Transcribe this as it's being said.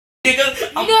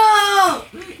nigga. No!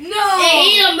 Hey,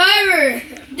 he's a murderer.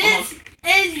 This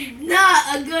is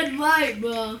not a good fight,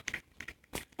 bro.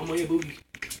 I'm on your booty.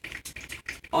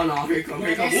 Oh no, here you come, here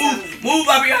you come. Move,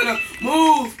 Abriana,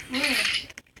 move.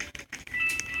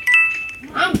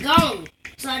 I'm gone,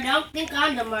 so I don't think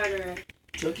I'm the murderer.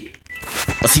 Chucky.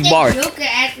 I see Mark. You could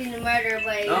ask me the murderer,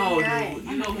 but No, he's not. dude,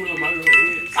 you know who the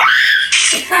murderer is. I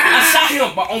shot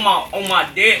him on my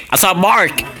dick. I saw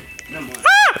Mark. Never mind.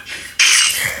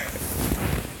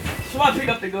 Somebody pick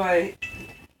up the gun.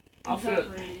 I'll feel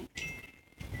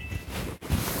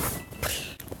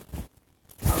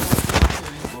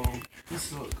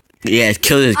Yeah,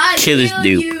 kill this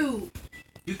dude.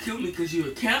 You killed me because you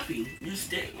were camping. You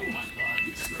stayed. Oh my god,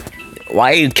 you slept.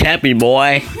 Why are you camping,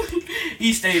 boy?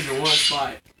 He stays in one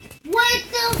spot. What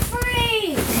the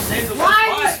freak? He stays in one Why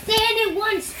spot. are you standing in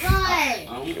one spot?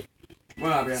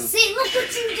 Where are you? See, look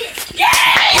what you did. Yeah!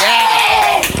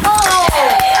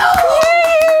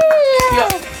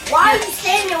 Why are you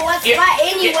standing in one spot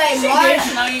anyway, Mark?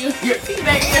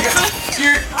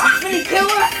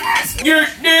 You're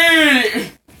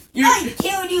dead. I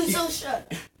killed you, so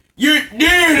shut. You're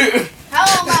dead. How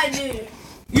am I doing?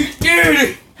 You did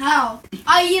it. How?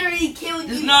 I literally killed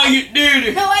you. No, you did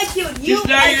it. No, I killed you. Just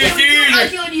now you did it. I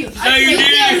killed you. Now you You did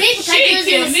killed it. me because you was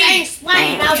in the same spot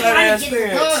and I was trying to get the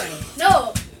gun.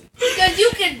 No, because you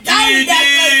can die with that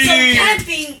thing. So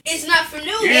camping is not for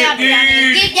new. Yeah,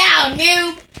 Get down,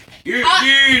 noob. You're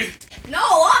dead. No,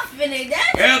 I'm finna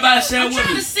that. Everybody say it I'm with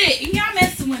trying me. to sit. Y'all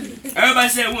messing with me. Everybody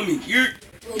say it with me. You're.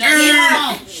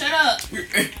 Come on, shut up. You're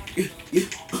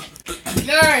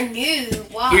a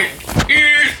noob. Why?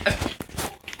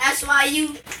 That's why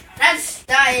you. That's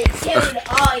I killed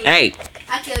all you. Hey,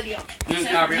 I killed you. You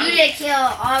didn't kill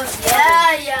all of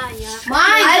them. Yeah.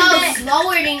 Mine goes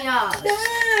lower than y'all.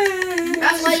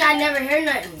 That's why y'all never hear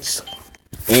nothing.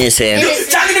 innocent.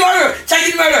 Chucky the murderer!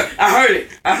 Chucky the murderer! I heard it.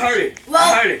 I heard it. I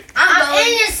heard it. I'm No,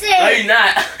 innocent. you're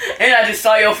not. And I just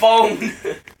saw your phone. He's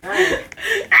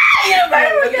the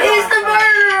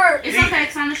murderer. It's okay,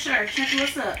 it's on the shirt. Check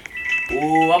what's up.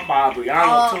 Ooh, I'm Bobby. I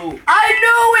know too. I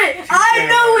know it. I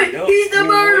know it. He's the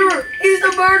murderer. He's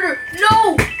the murderer.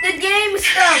 No, the game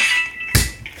stuff.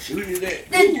 Shoot is that?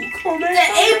 The, Ooh, come on, man. the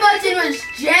A button was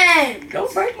jammed. Don't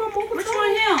break my mobile. Which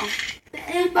one him? The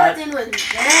A button was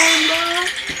jammed, bro.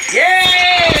 Yeah!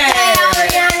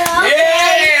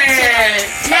 Yeah!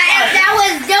 Now, if that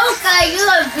was Doka, you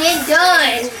have been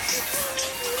done.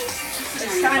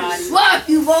 It's time to swap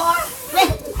you, boy.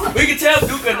 We can tell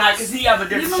Duka not because he have a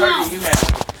different shirt than you have.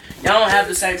 Y'all don't have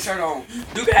the same shirt on.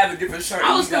 Duka have a different shirt.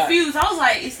 I was confused. I was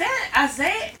like, is that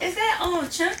Isaiah? Is that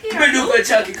Chucky? Come here, Duka and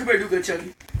Chucky. Come here, Duka and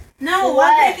Chucky. No,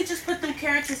 why they could just put them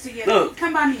characters together? Look.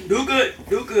 Come by me.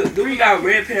 Duka got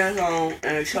red pants on,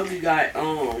 and Chucky got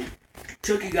normal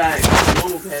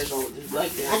pants on, just black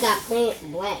pants. I got plain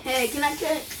black. Hey, can I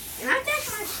take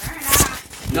my shirt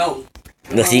off? No.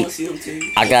 Let's see. See them too.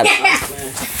 I got. I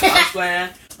was playing,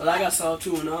 but I got saw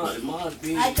two and mine's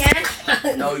big. I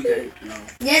can't. No, you can't. No.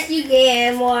 Yes, you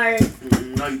can, more.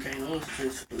 No, you can't. Those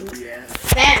just yeah.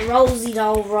 Fat Rosie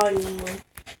don't run you.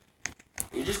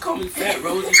 You just call me Fat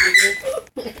Rosie,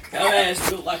 nigga. That ass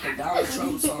built like a Donald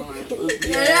Trump song. Mine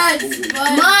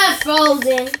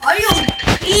frozen. Are you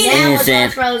That eating? was Innocent.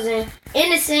 not frozen.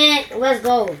 Innocent. Let's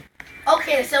go.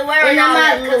 Okay, so where are And y'all I'm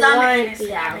at? not Because I'm lying an to innocent.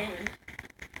 y'all.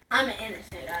 I'm an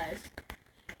innocent, guys.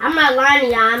 I'm not lying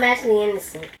to y'all. I'm actually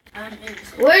innocent. I'm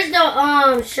innocent. Where's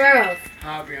the sheriff?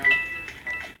 Hi, Brianna.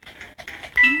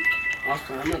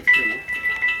 Okay, I'm not the killer.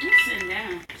 You sitting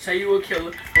down. Say you a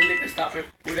killer, and they can stop it.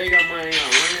 Well, they got money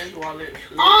on one his wallet.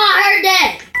 Oh, I heard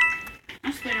that.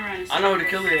 I'm spinning around. I know who the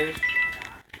killer is.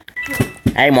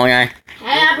 Hey, Moya.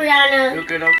 Hey, Brianna. You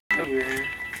good, okay, man.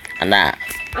 I'm not.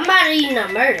 I'm about to eat a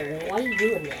murder. Why you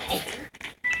doing that?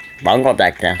 But I'm going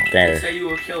back down They there. say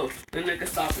you a killer, then they can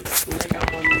stop it. When they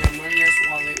got money in his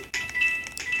wallet.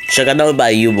 Chuck, I know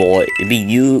about you, boy. It'd be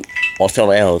you or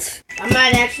someone else. I'm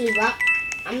not actually rock.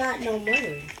 I'm not no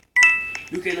murderer.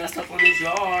 You cannot stop on this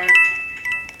yard.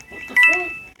 What the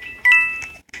fuck?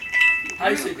 How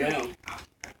you sit down?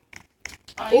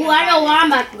 Ooh, I know where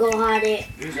I'm about to go hide it.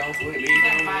 You don't with me.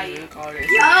 Don't call this.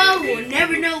 Y'all will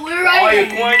never know where I All your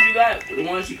am. coins you got, the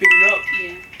ones you picking up.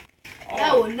 Yeah.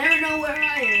 Y'all will never know where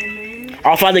I am, man.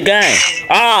 I'll find the gun.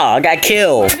 Ah, I got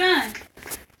killed. We're done.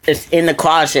 It's in the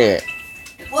closet.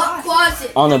 What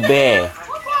closet? On the bed.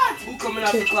 What closet? Who coming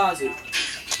out the closet?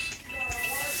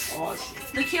 Oh shit.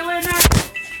 The killer in there?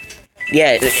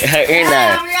 Yeah, her in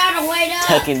there. Brianna, wait up.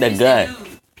 Tucking the gun. Dude.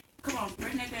 Come on,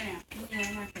 bring that gun out.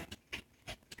 Yeah, like that.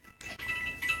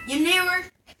 You nearer?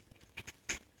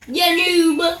 You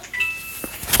noob.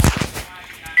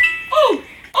 Ooh!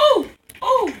 Ooh!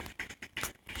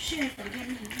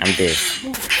 I'm this.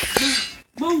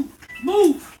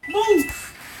 Move.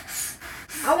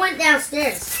 I went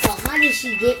downstairs. So how did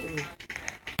she get me?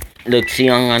 Look, see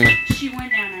on. She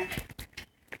went down there.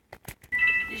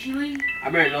 Did she leave? I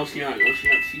better know she on.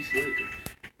 She's sleeping.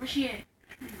 Where she at?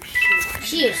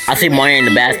 She is. I see Marty in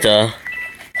the bathtub.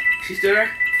 She still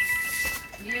there?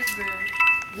 Yes, girl.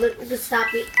 Look, we can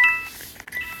stop it.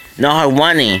 No, her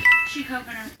running. She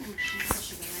covering her. Ooh, she went like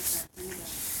that. Let me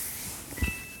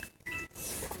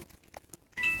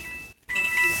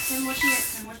go. Tell me what she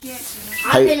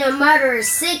at. I've been a murderer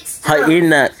 6 times. Her in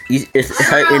the. It's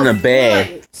her in the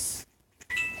bed. Once.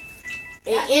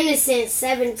 An innocent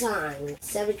 7 times.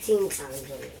 17 times.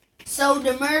 So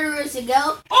the murderers a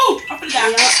go? Oh, I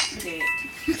forgot.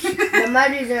 The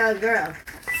murderers are a girl.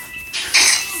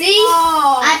 See?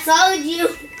 Oh. I told you.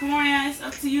 Come on, yeah, it's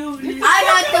up to you.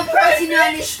 I thought the person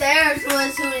on the stairs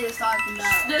was who he was talking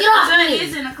about. The Get off gun me.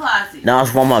 is in the closet. No,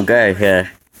 it's one more girl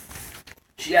here.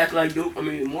 She act like Duke.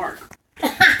 Mark.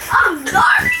 I'm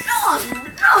dark.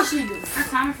 No, she do. Her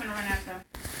timer finna run out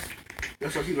though.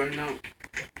 That's why she running out.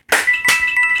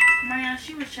 Mariana,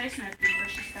 she was chasing that thing, but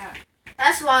she stopped.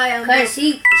 That's why I'm. Cause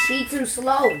she too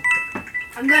slow.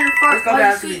 I'm gonna It's first. gonna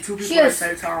have to be two people at the Cheers.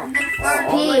 same time.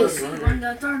 Cheers. I'm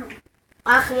gonna turn him.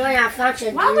 Oh, come on, I found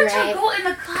your Why would you do-rag. go in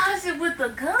the closet with the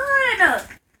gun?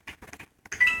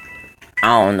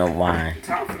 I don't know why.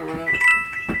 Time for the run out.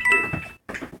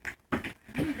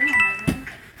 What you doing, man?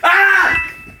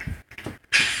 Ah!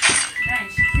 Dang,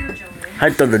 she killed your ass.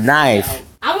 Her through the knife.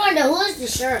 I wonder who's the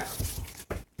sheriff.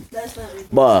 That's not me.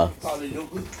 But Probably Duke.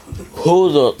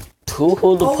 who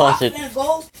the person? And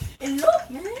go and look,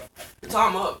 man.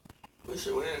 Time up. We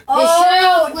should win. The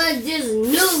sheriff was just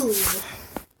news.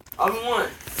 I'm one.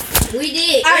 We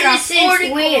did. I got Innocence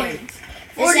 40 win. coins.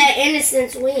 It's that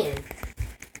innocence win.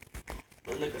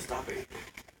 But nigga, stop it.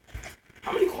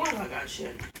 How many coins I got,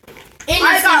 shit?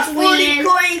 I got Innocence 40 win.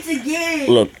 coins again.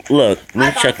 Look. I Me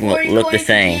got checking 40 look the coins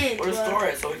same. again, Where's the bro. store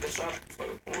at so we can shop for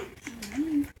the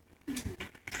coins?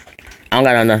 I don't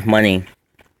got enough money.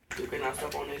 You cannot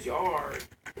step on this yard.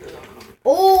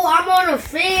 Oh, I'm on a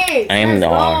fence. I am Let's the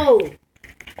go.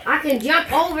 I can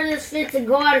jump over this fence and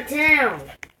go out of town.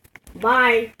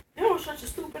 Bye. Yo, such a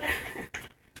stupid ass.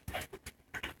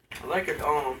 I like your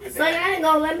your So bat. you ain't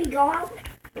gonna let me go out?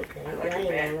 Okay, I you like ain't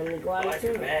your gonna bat. let me go I out like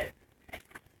your too. bat.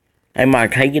 Hey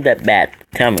Mark, how you get that bat?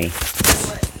 Tell me.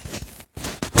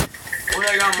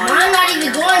 Mine's not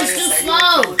even going, it's too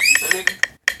slow.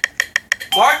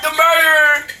 Mark the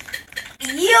murderer!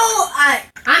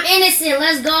 I'm innocent.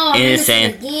 Let's go. I'm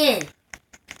innocent Innocent. again.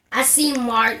 I see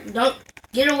Mark. Don't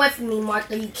get away from me, Mark,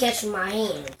 or you catch my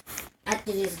hand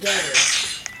after this game.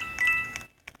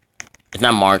 It's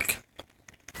not Mark.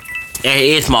 Yeah, it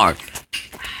is Mark.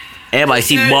 Everybody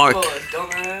see Mark.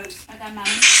 Dumbass. I got my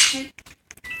milkshake.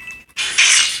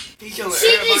 He killing She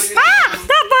everybody. just stop.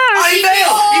 Oh, he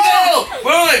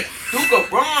fell! Run!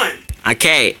 Duka, run! I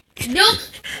can't. Look,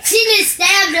 she just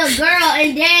stabbed a girl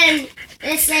and then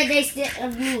they said they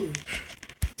stabbed me.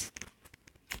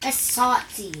 That's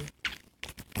salty.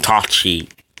 Talky.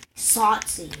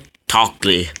 Salty.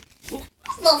 Talkly.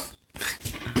 Look,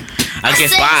 I get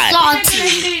said five.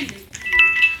 salty.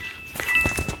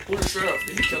 Where's the sheriff?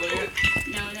 Did he kill her yet?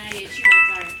 No, not yet. She right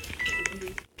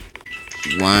there.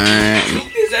 One.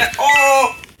 Duke is at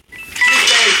all! This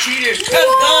guy cheated. Let's She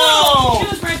go!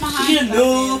 was right behind You you.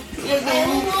 noob.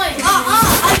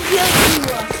 I killed you.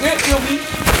 Can't kill me.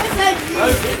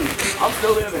 I said you. I'm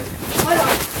still living. Hold on.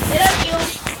 Did I kill?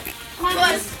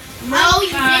 No, you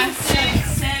 5, didn't.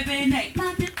 6, 7, 8.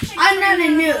 I'm not a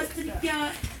noob.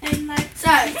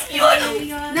 Sorry.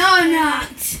 No, I'm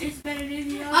not. It's better than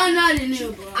yours. I'm not a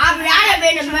noob, bro. I've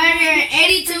been a murderer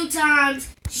 82 times,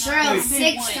 Cheryl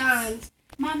 6 once. times,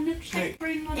 My milkshake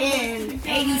bring all the and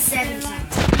 87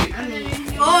 times. I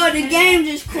mean, Oh, the game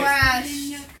just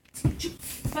crashed.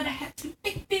 But I have to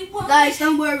make me one. Guys,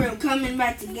 don't worry. I'm coming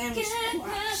back. The game just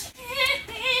crashed.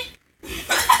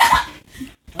 I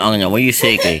don't know. What you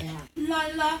saying? La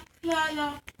la la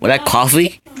la. Was that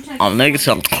coffee? I'm making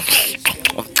some.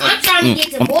 I'm trying to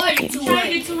get to more than Trying to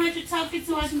 200. get 200 talking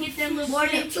so I can get that little More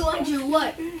than 200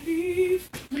 what? Let me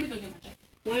go get my check.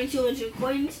 More than 200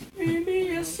 coins?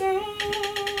 Baby, a song.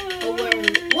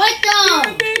 What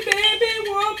the? Baby,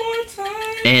 one more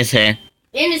time. Innocent.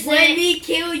 Let Innocent. me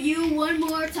kill you one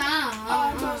more I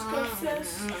time. must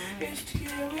confess. It's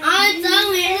killing me. I'm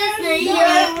so innocent.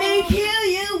 Let me kill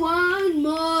you one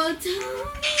more time.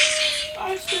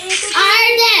 I still I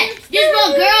heard that. This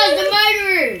little girl is the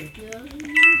murderer.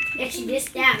 And she just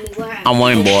stabbed me. Where? I'm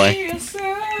winning, boy.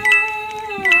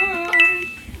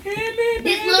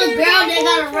 This little girl that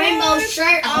got a rainbow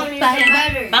shirt on is the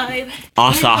murderer.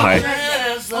 I saw her.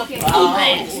 Okay,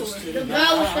 the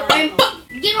girl with the rainbow.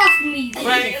 Get off of me, you faggot.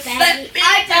 I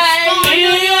just spawned in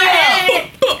your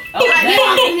head. Get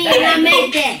off of me and I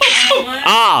made that.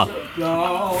 Ah!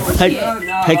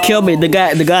 Hey, kill me. The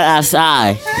guy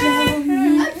outside.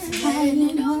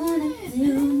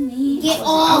 Get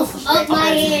off of my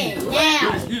head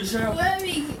now.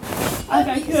 I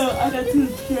got killed. I got two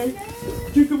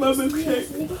shakes. Drink my milkshake.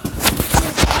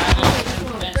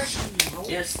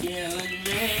 Just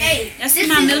Hey, That's this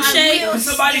my is milkshake. wheel Can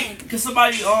somebody And can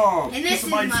this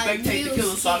somebody is my spectate the real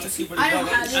killer so I can see where the I don't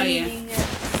gun have is? Oh, yeah. anything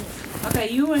there. Okay,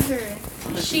 you and her.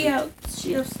 She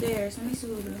upstairs. Let me see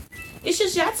who the. It's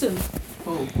just y'all two.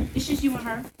 Who? It's just you and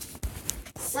her.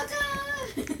 Sucker.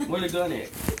 Where the gun at?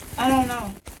 I don't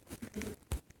know.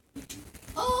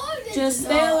 Oh, Just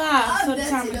stay alive so the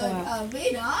time to go out.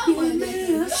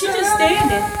 She just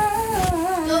standing.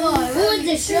 Who is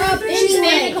the sheriff She's standing.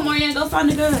 anyway? Come on, yeah, go find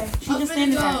the gun. She I'm just finna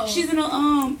standing go. there. She's in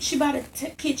the she by the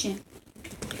kitchen.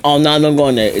 Oh no, don't go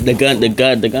in there. The gun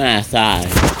outside.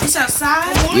 It's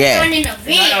outside. Yeah. Running a And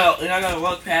bit. I gotta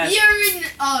walk past. You're in.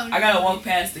 I gotta walk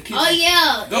past the kitchen. Oh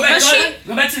yeah. Go back. But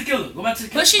Go back to the killer. Go back to the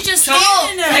killer. But she just Hey,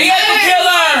 standing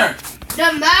there. the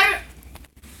killer! The murder.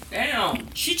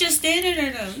 Damn. She just standing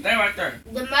there though. Stay right there.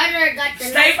 The murderer got the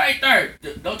Stay right there.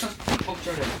 Don't touch the smoke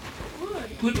control down.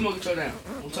 Put the smoke control down.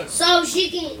 Don't touch it. so she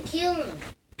can kill him.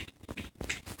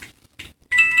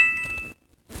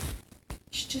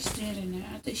 She's just standing there.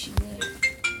 I think she left.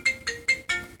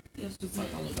 Yes, the fuck.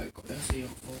 I look like that's your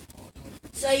phone call.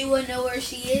 So you wanna know where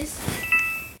she is?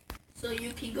 So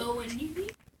you can go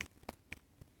and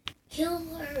Kill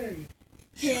her.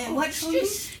 Yeah. What's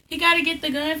this? He gotta get the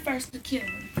gun first to kill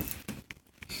her.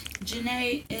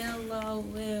 Janae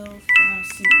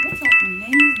LOL5C. What type of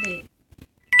name is that?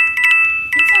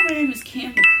 What type of name is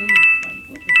Campbell Cool? Like,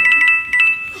 what the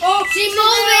hell? Oh, She's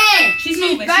moving. She's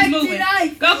moving. back She's to moving.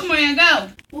 life. Go, come on, go.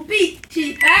 Well, Pete,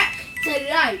 she's back to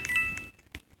life.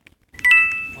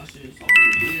 Watch this. I'm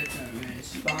gonna do that time, man.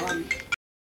 She behind me.